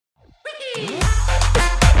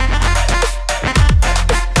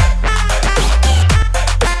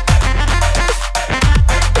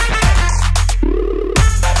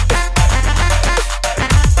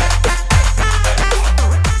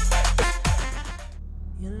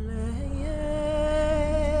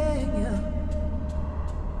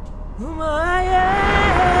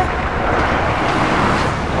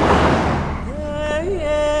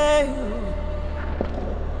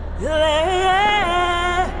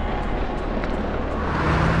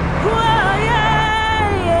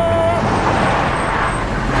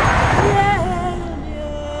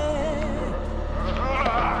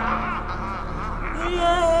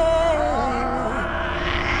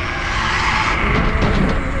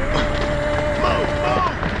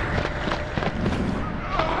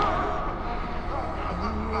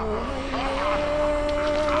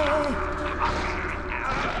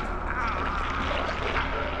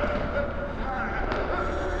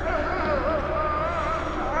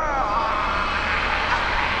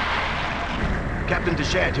Captain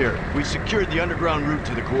Deshant here. We secured the underground route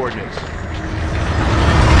to the coordinates.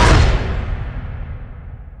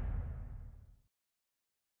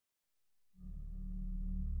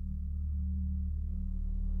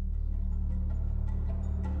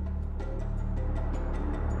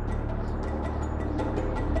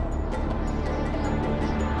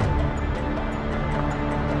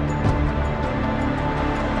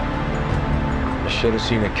 Should have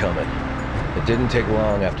seen it coming. It didn't take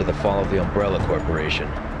long after the fall of the Umbrella Corporation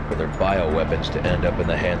for their bioweapons to end up in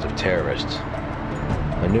the hands of terrorists.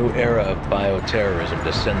 A new era of bioterrorism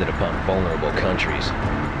descended upon vulnerable countries,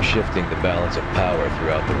 shifting the balance of power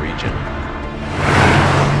throughout the region.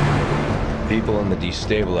 People in the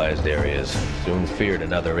destabilized areas soon feared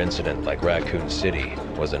another incident like Raccoon City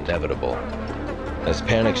was inevitable. As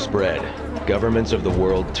panic spread, governments of the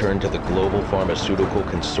world turned to the Global Pharmaceutical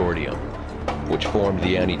Consortium, which formed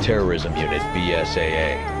the anti-terrorism unit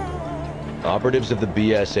BSAA. Operatives of the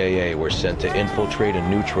BSAA were sent to infiltrate and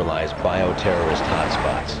neutralize bioterrorist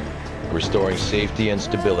hotspots, restoring safety and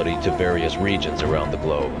stability to various regions around the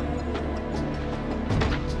globe.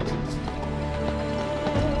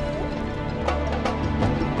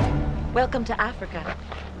 Welcome to Africa.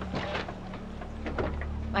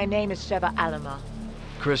 My name is Sheva Alama.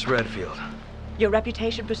 Chris Redfield. Your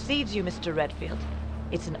reputation precedes you, Mr. Redfield.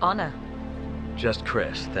 It's an honor. Just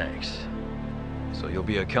Chris, thanks. So you'll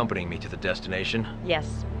be accompanying me to the destination?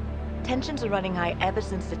 Yes. Tensions are running high ever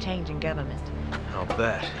since the change in government. I'll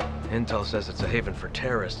bet. Intel says it's a haven for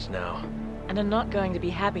terrorists now. And I'm not going to be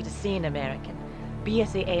happy to see an American,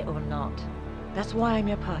 BSAA or not. That's why I'm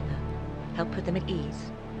your partner. Help put them at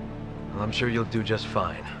ease. Well, I'm sure you'll do just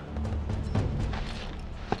fine.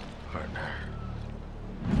 Partner.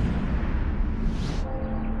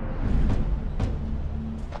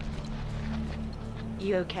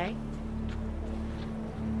 You okay?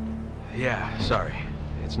 Yeah, sorry.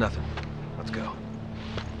 It's nothing. Let's go.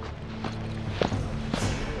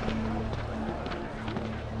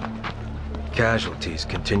 Casualties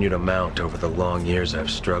continue to mount over the long years I've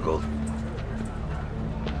struggled.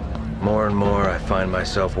 More and more, I find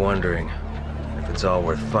myself wondering if it's all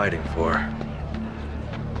worth fighting for.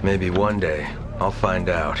 Maybe one day, I'll find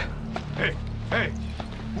out. Hey!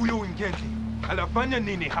 Huyo ingenti, anafanya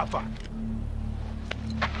nini hapa?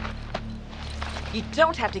 You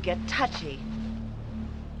don't have to get touchy.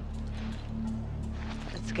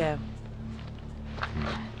 Let's go.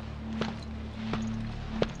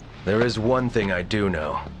 There is one thing I do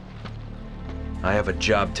know. I have a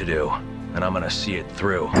job to do, and I'm gonna see it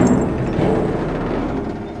through.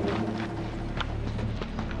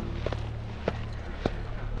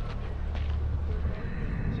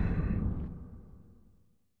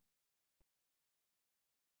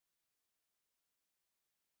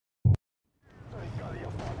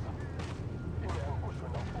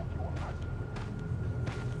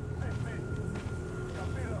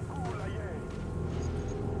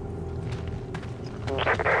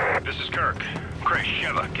 This is Kirk. Chris,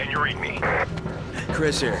 Sheva, can you read me?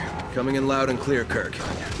 Chris here. Coming in loud and clear, Kirk.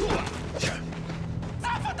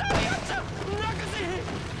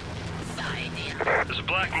 There's a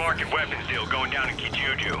black market weapons deal going down in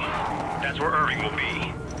Kijuju. That's where Irving will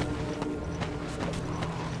be.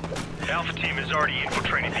 The Alpha team has already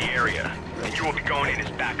infiltrated the area, and you will be going in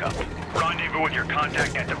as backup. Rendezvous with your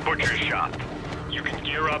contact at the butcher's shop. You can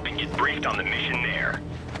gear up and get briefed on the mission there.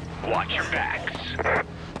 Watch your backs.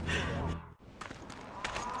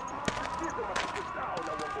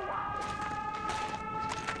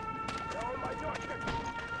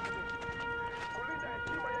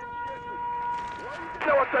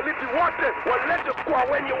 Na wasaliti wote walete kwa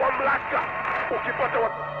wenye mamlaka. Ukipata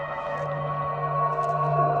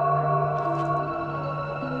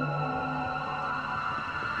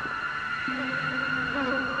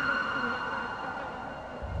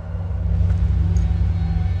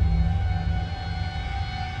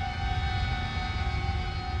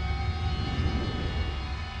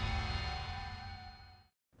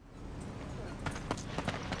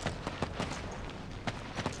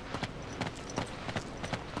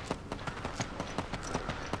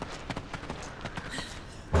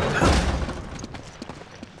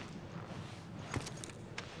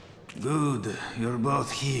Good, you're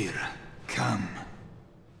both here. Come.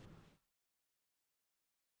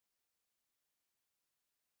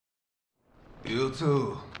 You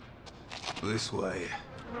too. This way.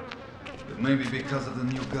 It may be because of the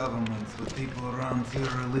new government, but people around here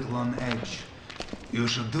are a little on edge. You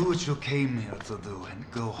should do what you came here to do and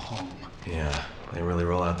go home. Yeah, they really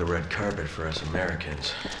roll out the red carpet for us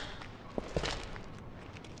Americans.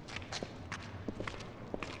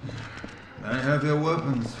 I have your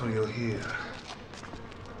weapons for you here.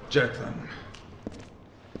 Check them.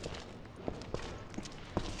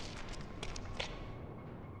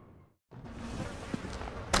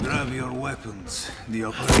 Grab your weapons. The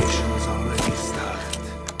operation is already started.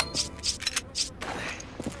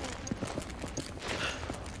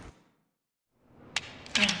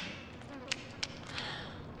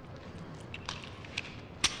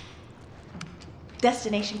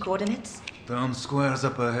 Destination coordinates? Town square's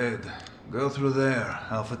up ahead. Go through there.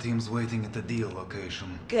 Alpha team's waiting at the deal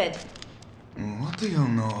location. Good. What do you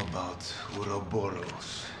know about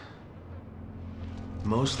Ouroboros?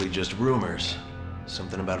 Mostly just rumors.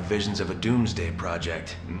 Something about visions of a doomsday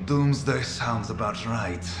project. Doomsday sounds about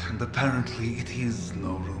right, and apparently it is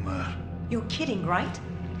no rumor. You're kidding, right?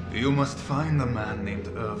 You must find a man named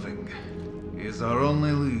Irving. He is our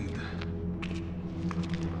only lead.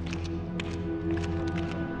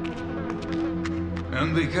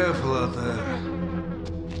 And be careful out there.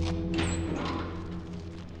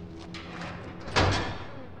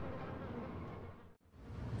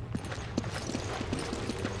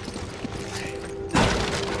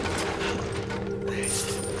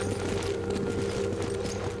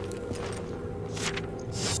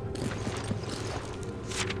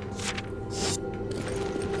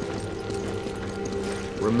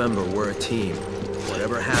 Remember, we're a team.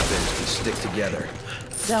 Whatever happens, we stick together.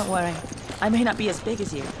 Don't worry. I may not be as big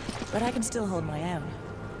as you, but I can still hold my own.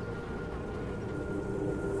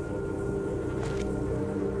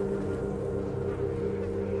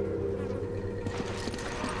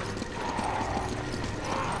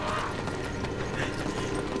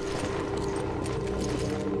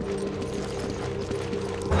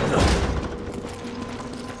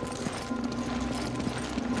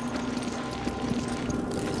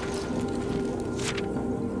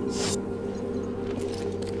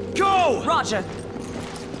 Roger.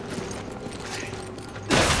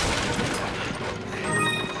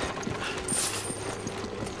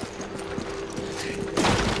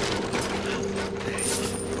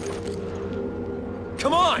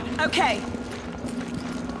 Come on! Okay.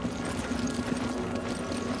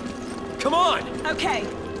 Come on! Okay.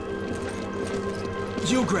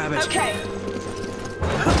 You grab it. Okay.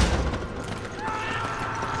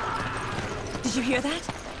 Did you hear that?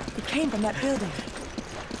 It came from that building.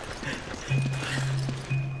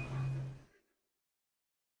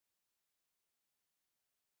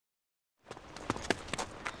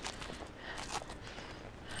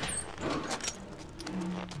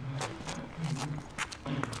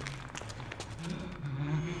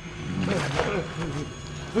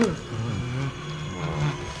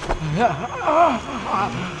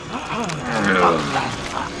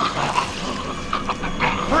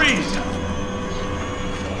 Freeze!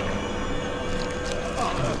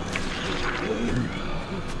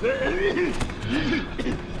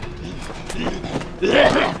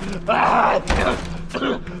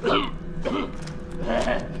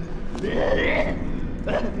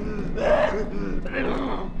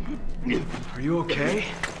 Are you okay?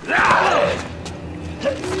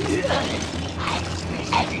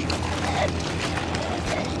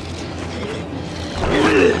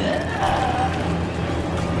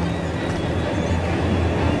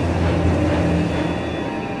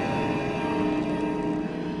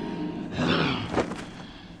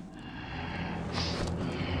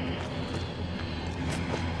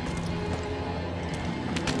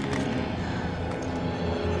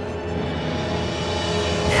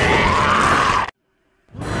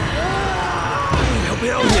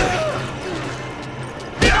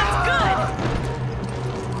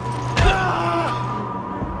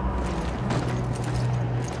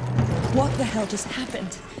 What the hell just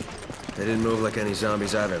happened? They didn't move like any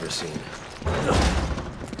zombies I've ever seen.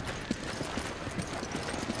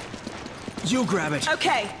 You grab it!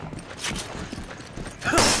 Okay.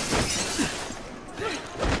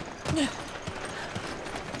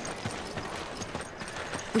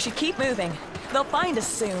 We should keep moving. They'll find us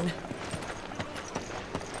soon.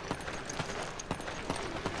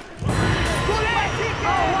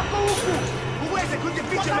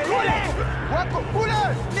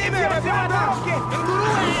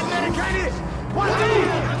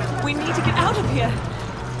 We need to get out of here.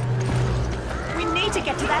 We need to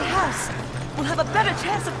get to that house. We'll have a better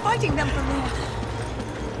chance of fighting them from there.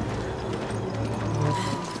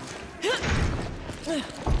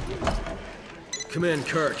 Come in,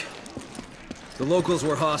 Kirk. The locals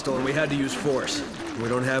were hostile and we had to use force. We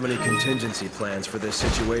don't have any contingency plans for this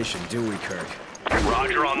situation, do we, Kirk?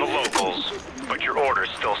 Roger on the locals, but your orders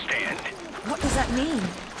still stand. What does that mean?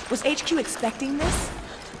 Was HQ expecting this?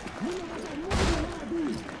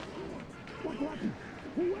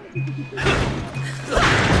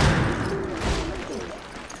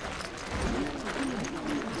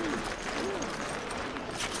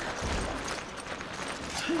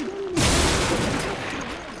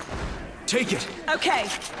 Take it. Okay.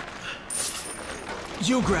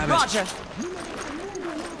 You grab it. Roger.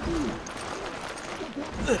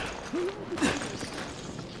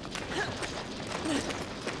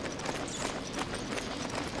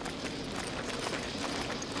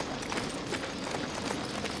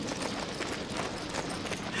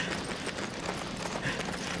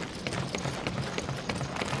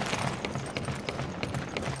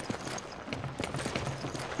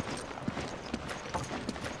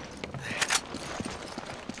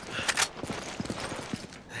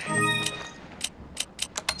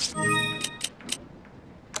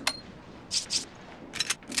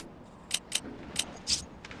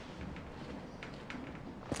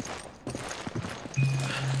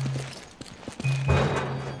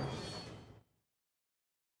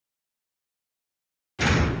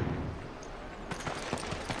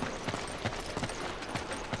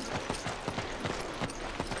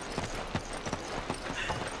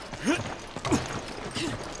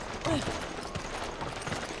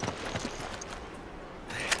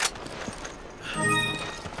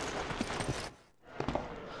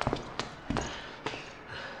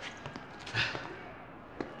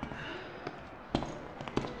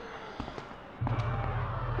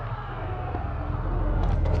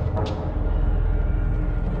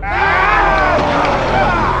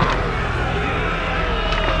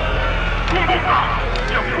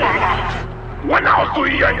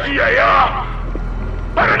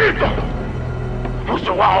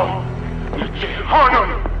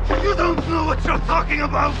 You don't know what you're talking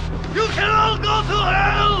about! You can all go to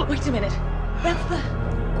hell! Wait a minute. That's the...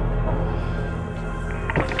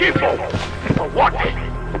 People! For what?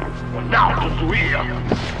 Now to Suia!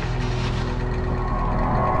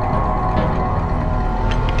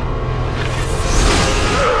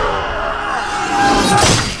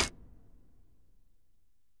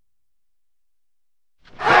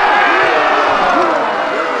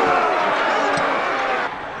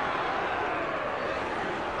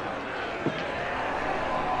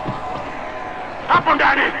 Hapo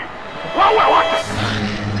ndani! Wawe wote!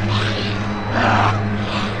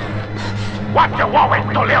 Wacha wawe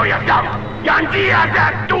toleo ya damu ya njia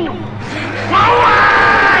zetu! Wawe!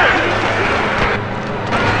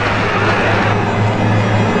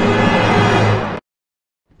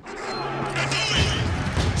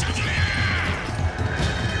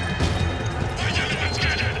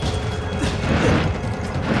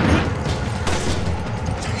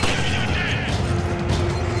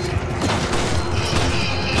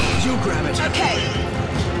 Okay.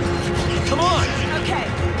 Come on! Okay.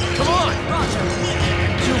 Come on! Roger.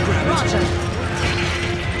 You grab it. Roger.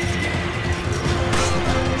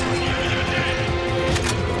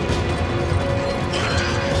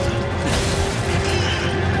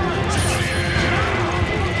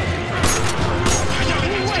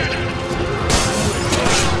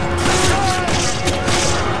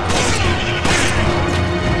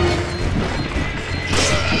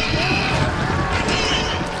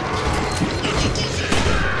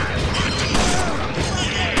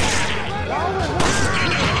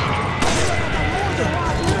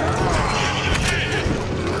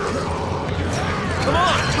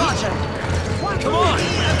 Come on!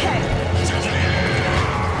 Okay.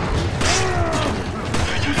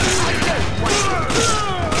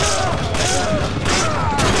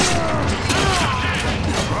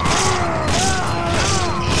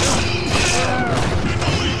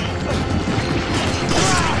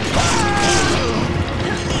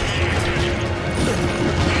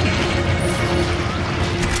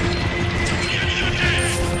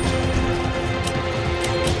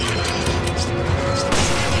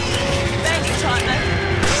 Thanks, partner.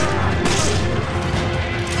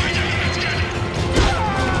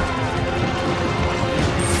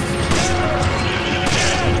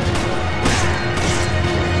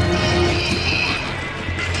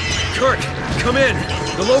 Kirk, come in.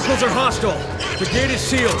 The locals are hostile. The gate is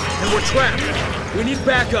sealed, and we're trapped. We need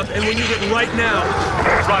backup, and we need it right now.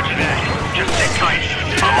 Roger that. Just sit tight.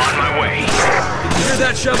 I'm on my way. You hear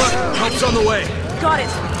that, Sheva? Help's on the way. Got it.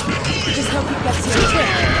 Just hope he gets here quick.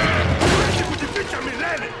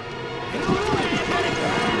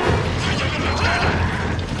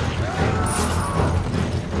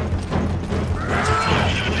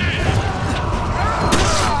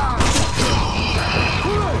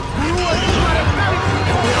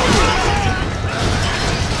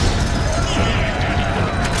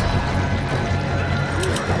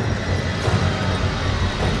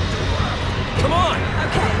 Come on!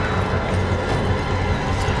 Okay.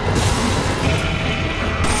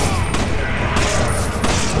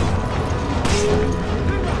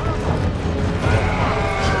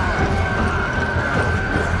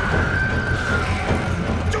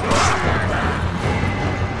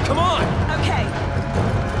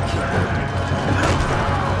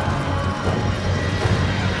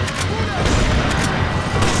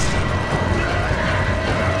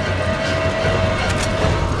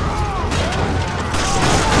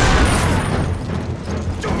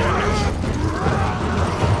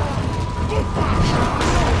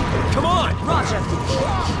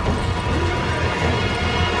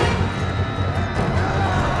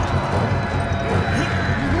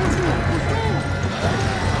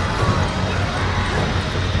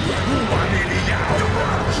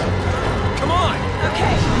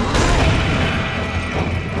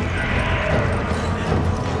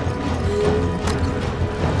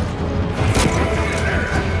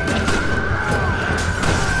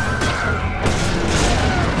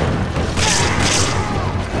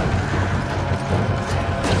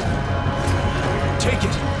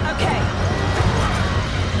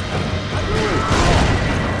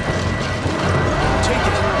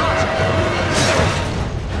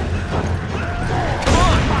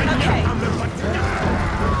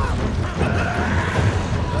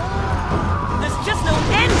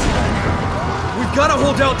 gotta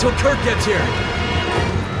hold out till Kurt gets here.